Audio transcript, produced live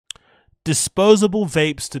Disposable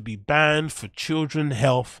vapes to be banned for children's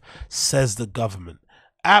health, says the government.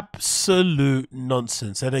 Absolute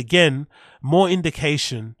nonsense. And again, more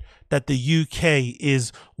indication that the UK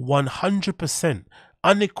is 100%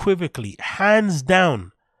 unequivocally, hands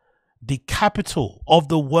down, the capital of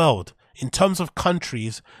the world in terms of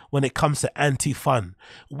countries when it comes to anti-fun.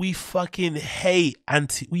 We fucking hate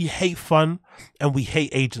we hate fun and we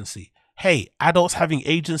hate agency. Hey, adults having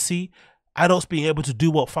agency, adults being able to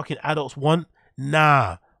do what fucking adults want,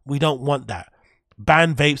 nah, we don't want that.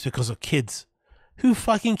 Ban vapes because of kids. Who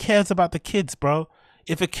fucking cares about the kids, bro?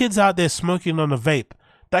 If a kid's out there smoking on a vape,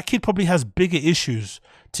 that kid probably has bigger issues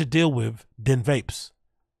to deal with than vapes.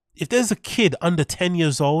 If there's a kid under 10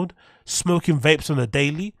 years old smoking vapes on a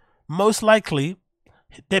daily, most likely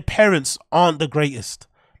their parents aren't the greatest.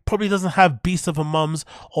 Probably doesn't have beasts of a mums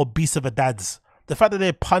or beasts of a dads. The fact that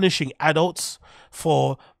they're punishing adults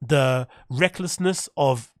for the recklessness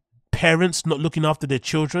of parents not looking after their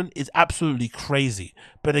children is absolutely crazy.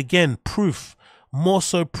 But again, proof, more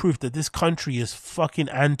so proof that this country is fucking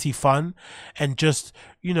anti-fun and just,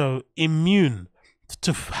 you know, immune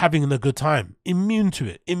to having a good time. Immune to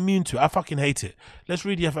it. I fucking hate it. Let's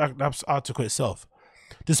read the article itself.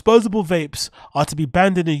 Disposable vapes are to be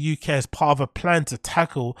banned in the UK as part of a plan to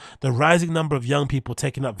tackle the rising number of young people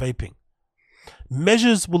taking up vaping.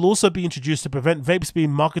 Measures will also be introduced to prevent vapes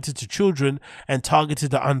being marketed to children and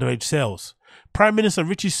targeted at underage sales. Prime Minister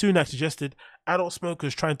Rishi Sunak suggested adult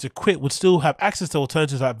smokers trying to quit would still have access to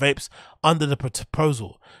alternatives like vapes under the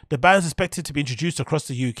proposal. The ban is expected to be introduced across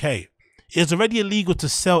the UK. It is already illegal to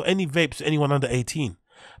sell any vapes to anyone under 18.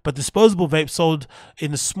 But disposable vapes sold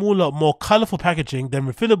in a smaller, more colourful packaging than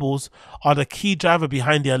refillables are the key driver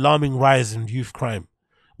behind the alarming rise in youth crime.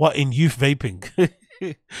 What, in youth vaping?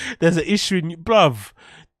 There's an issue in, bruv,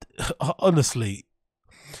 honestly,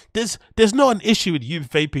 there's not an issue with youth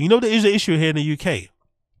vaping. You know there is an issue here in the UK.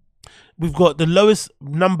 We've got the lowest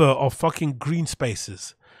number of fucking green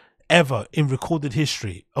spaces ever in recorded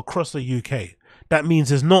history across the UK. That means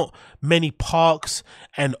there's not many parks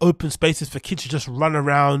and open spaces for kids to just run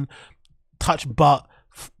around, touch butt,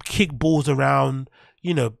 kick balls around,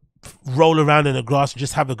 you know, roll around in the grass and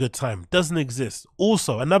just have a good time. Doesn't exist.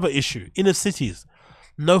 Also, another issue, inner cities.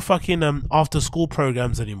 No fucking after school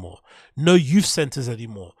programs anymore. No youth centers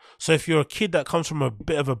anymore. So if you're a kid that comes from a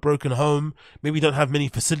bit of a broken home, maybe you don't have many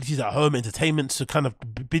facilities at home, entertainment to kind of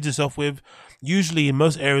bid yourself with. Usually in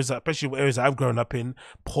most areas, especially areas that I've grown up in,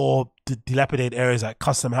 poor, dilapidated areas like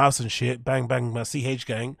Custom House and shit, bang, bang, my CH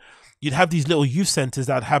gang, you'd have these little youth centers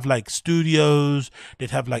that would have like studios,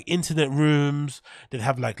 they'd have like internet rooms, they'd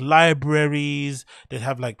have like libraries, they'd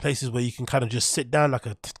have like places where you can kind of just sit down, like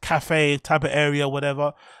a cafe type of area,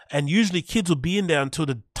 whatever. And usually kids will be in there until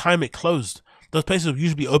the time it closed. Those places will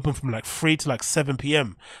usually be open from like 3 to like 7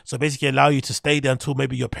 p.m. So basically allow you to stay there until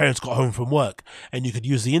maybe your parents got home from work and you could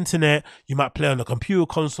use the internet. You might play on a computer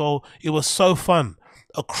console. It was so fun.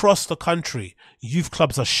 Across the country, youth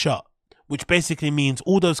clubs are shut, which basically means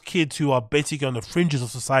all those kids who are basically on the fringes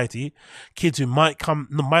of society, kids who might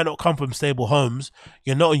not come from stable homes,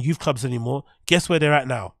 you're not in youth clubs anymore. Guess where they're at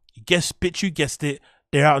now? Bitch, you guessed it,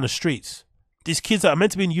 they're out on the streets. These kids that are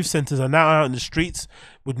meant to be in youth centers are now out in the streets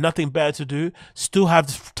with nothing better to do, still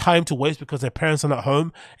have time to waste because their parents are not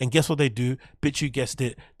home, and guess what they do? Bitch, you guessed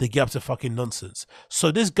it, they get up to fucking nonsense.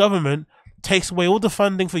 So this government takes away all the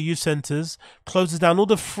funding for youth centers, closes down all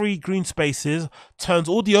the free green spaces, turns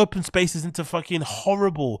all the open spaces into fucking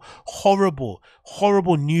horrible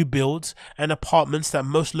new builds and apartments that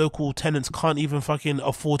most local tenants can't even fucking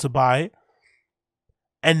afford to buy.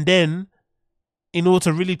 And then, in order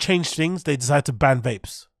to really change things, they decide to ban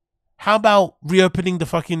vapes. How about reopening the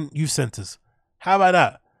fucking youth centers? How about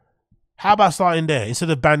that? How about starting there instead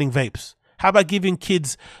of banning vapes? How about giving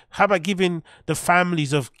the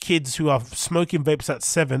families of kids who are smoking vapes at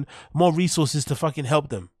 7 more resources to fucking help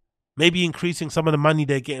them? Maybe increasing some of the money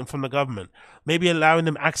they're getting from the government. Maybe allowing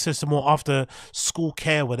them access to more after school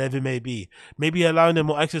care, whatever it may be. Maybe allowing them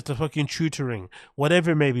more access to fucking tutoring,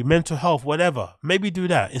 whatever it may be, mental health, whatever. Maybe do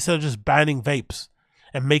that instead of just banning vapes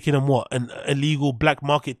and making them what? An illegal black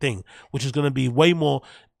market thing, which is going to be way more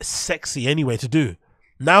sexy anyway to do.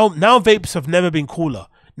 Now vapes have never been cooler.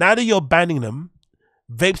 Now that you're banning them,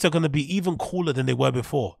 vapes are going to be even cooler than they were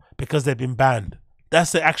before because they've been banned.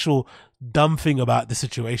 That's the actual dumb thing about the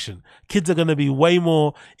situation. Kids are going to be way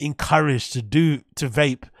more encouraged to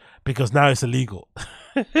vape because now it's illegal.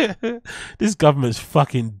 This government's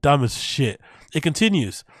fucking dumb as shit. It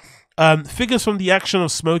continues. Figures from the Action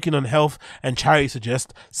of Smoking on Health and Charity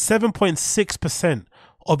suggest 7.6%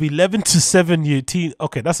 of 11 to 7 year teen.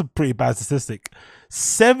 Okay, that's a pretty bad statistic.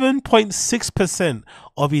 7.6%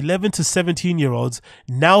 of 11 to 17-year-olds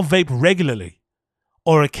now vape regularly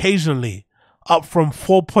or occasionally, up from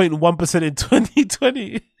 4.1% in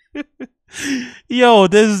 2020. Yo,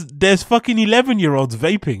 there's fucking 11-year-olds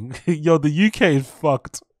vaping. Yo, the UK is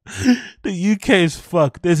fucked. The UK is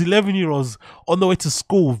fucked. There's 11-year-olds on the way to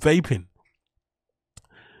school vaping.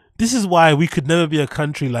 This is why we could never be a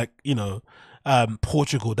country like,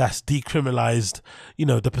 Portugal that's decriminalized,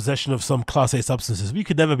 the possession of some class A substances. We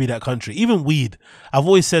could never be that country. Even weed. I've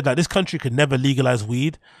always said that this country could never legalize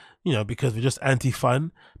weed, because we're just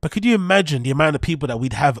anti-fun. But could you imagine the amount of people that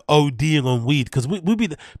we'd have ODing on weed? Because we'd be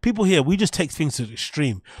the people here, we just take things to the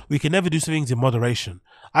extreme. We can never do things in moderation.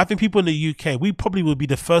 I think people in the UK, we probably would be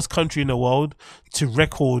the first country in the world to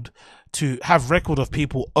have record of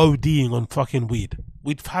people ODing on fucking weed.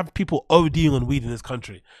 We'd have people ODing on weed in this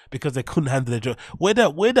country because they couldn't handle their drugs. We're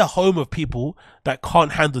the home of people that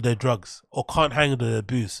can't handle their drugs or can't handle their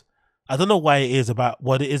booze. I don't know why it is about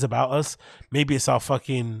what it is about us. Maybe it's our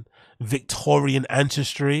fucking Victorian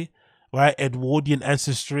ancestry, right? Edwardian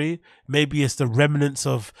ancestry. Maybe it's the remnants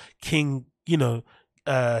of King,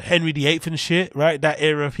 Henry VIII and shit, right? That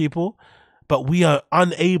era of people. But we are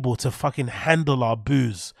unable to fucking handle our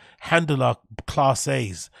booze, handle our class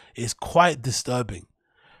A's. It's quite disturbing.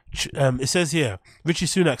 It says here, Richie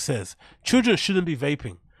Sunak says, children shouldn't be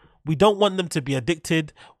vaping. We don't want them to be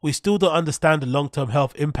addicted. We still don't understand the long-term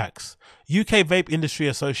health impacts. UK Vape Industry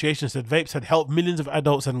Association said vapes had helped millions of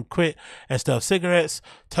adults and quit instead of cigarettes,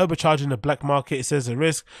 turbocharging the black market. It says a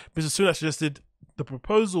risk. Mr. Sunak suggested the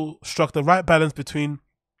proposal struck the right balance between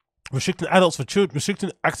restricting access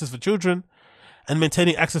for children and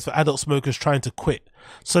maintaining access for adult smokers trying to quit.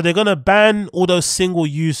 So they're going to ban all those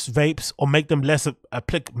single-use vapes or make them less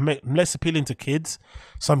appealing to kids.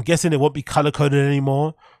 So I'm guessing they won't be color-coded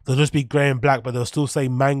anymore. They'll just be grey and black, but they'll still say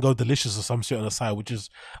mango delicious or some shit on the side, which is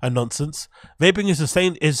a nonsense. Vaping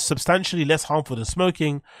is substantially less harmful than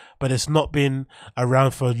smoking, but it's not been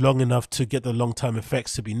around for long enough to get the long-term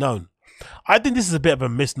effects to be known. I think this is a bit of a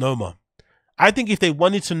misnomer. I think if they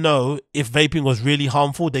wanted to know if vaping was really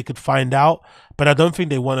harmful, they could find out, but I don't think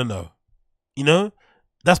they want to know.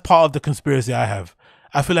 That's part of the conspiracy I have.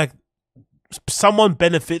 I feel like someone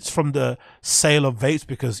benefits from the sale of vapes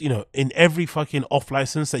because, in every fucking off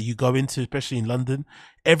license that you go into, especially in London,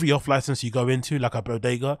 every off license you go into, like a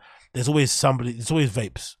bodega, there's always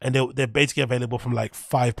vapes, and they're basically available from like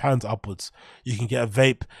 £5 upwards. You can get a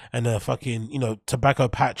vape and a fucking, tobacco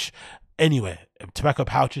patch anywhere, tobacco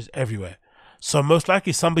pouches everywhere. So most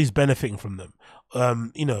likely somebody's benefiting from them,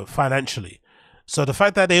 financially. So the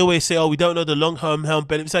fact that they always say, oh, we don't know the long-term health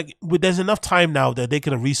benefits, like there's enough time now that they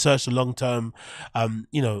can research the long-term,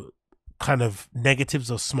 kind of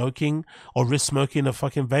negatives of smoking or risk smoking a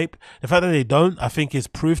fucking vape. The fact that they don't, I think is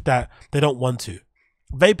proof that they don't want to.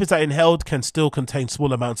 Vapors that inhaled can still contain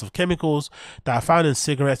small amounts of chemicals that are found in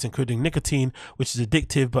cigarettes, including nicotine, which is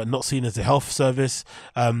addictive but not seen as a health service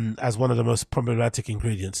as one of the most problematic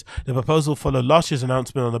ingredients. The proposal followed last year's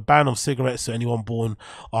announcement on the ban of cigarettes to anyone born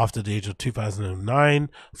after the age of 2009.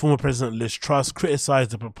 Former President Liz Truss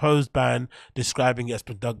criticized the proposed ban, describing it as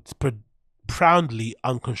profoundly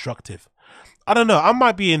unconstructive. I don't know, I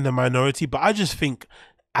might be in the minority, but I just think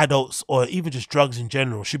adults or even just drugs in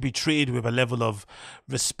general should be treated with a level of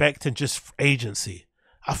respect and just agency.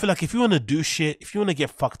 I feel like if you want to do shit, if you want to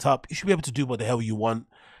get fucked up, you should be able to do what the hell you want.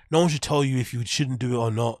 No one should tell you if you shouldn't do it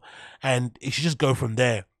or not, and it should just go from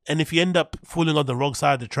there. And if you end up falling on the wrong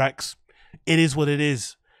side of the tracks, it is what it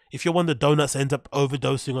is. If you're one of the donuts ends up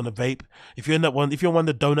overdosing on a vape, if you're one of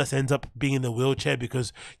the donuts ends up being in a wheelchair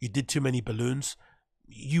because you did too many balloons,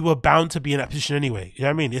 you were bound to be in that position anyway. You know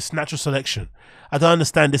what I mean? It's natural selection. I don't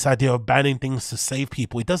understand this idea of banning things to save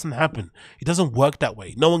people. It doesn't happen. It doesn't work that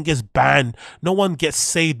way. No one gets banned. No one gets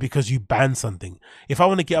saved because you ban something. If I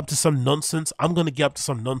want to get up to some nonsense, I'm going to get up to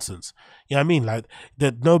some nonsense. You know what I mean? Like,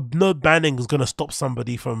 no banning is going to stop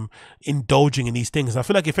somebody from indulging in these things. I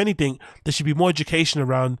feel like if anything, there should be more education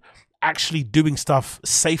around actually doing stuff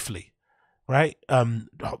safely. Right?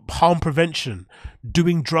 Harm prevention,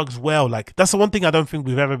 doing drugs well. Like, that's the one thing I don't think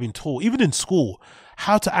we've ever been taught, even in school,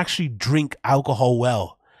 how to actually drink alcohol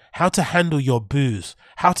well, how to handle your booze,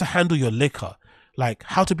 how to handle your liquor, like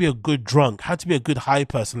how to be a good drunk, how to be a good high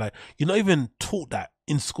person. Like, you're not even taught that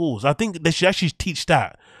in schools. I think they should actually teach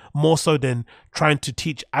that more so than trying to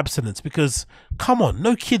teach abstinence, because come on,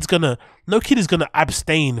 no kid is gonna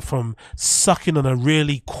abstain from sucking on a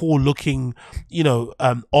really cool looking,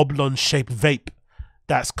 oblong shaped vape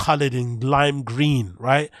that's colored in lime green,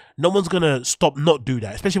 right? No one's gonna stop not do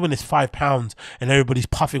that, especially when it's £5 and everybody's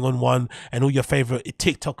puffing on one, and all your favorite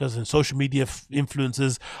TikTokers and social media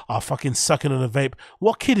influencers are fucking sucking on a vape.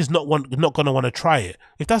 What kid is not gonna want to try it?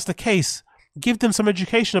 If that's the case, give them some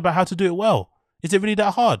education about how to do it well. Is it really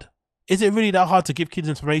that hard? Is it really that hard to give kids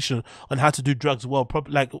information on how to do drugs well?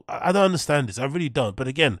 Like, I don't understand this. I really don't. But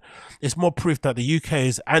again, it's more proof that the UK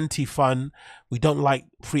is anti-fun. We don't like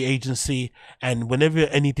free agency. And whenever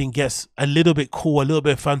anything gets a little bit cool, a little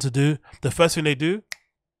bit fun to do, the first thing they do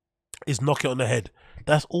is knock it on the head.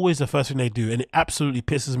 That's always the first thing they do. And it absolutely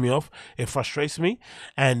pisses me off. It frustrates me.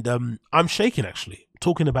 And I'm shaking, actually.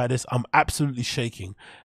 Talking about this, I'm absolutely shaking.